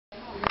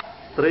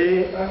3.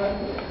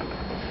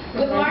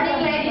 Good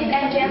morning, ladies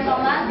and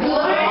gentlemen. Good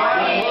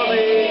morning.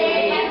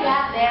 I'm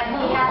glad that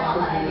He has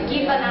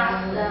given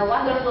us a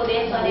wonderful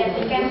day so that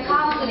we can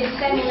come to this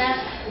seminar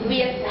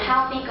with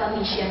healthy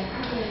condition.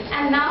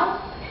 And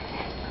now,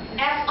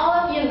 as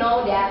all of you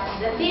know that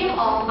the theme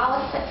of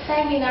our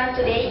seminar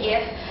today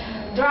is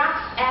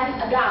drugs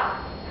and adults.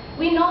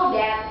 We know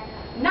that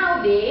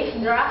nowadays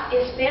drugs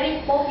is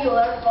very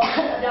popular for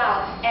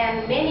adults,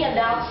 and many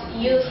adults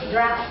use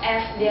drugs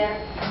as their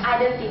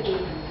identity.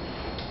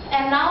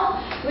 And now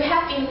we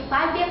have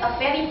invited a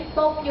very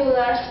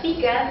popular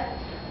speaker,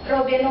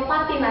 Robeno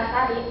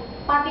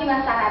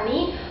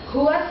Patinasarani, who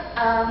was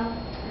a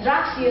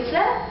drugs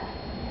user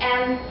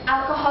and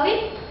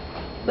alcoholic,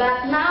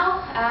 but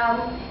now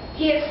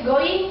he is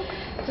going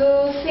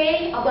to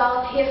say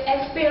about his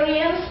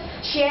experience,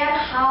 share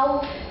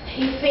how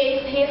he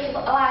faced his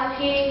life,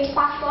 his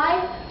past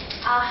life,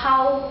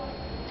 how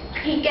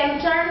he can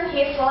turn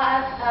his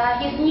life,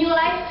 his new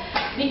life,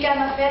 become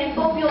a very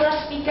popular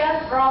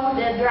speaker from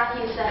the drug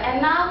user.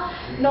 And now,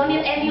 no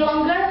need any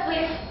longer,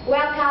 please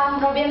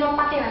welcome Robeno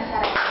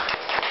Patinasarani.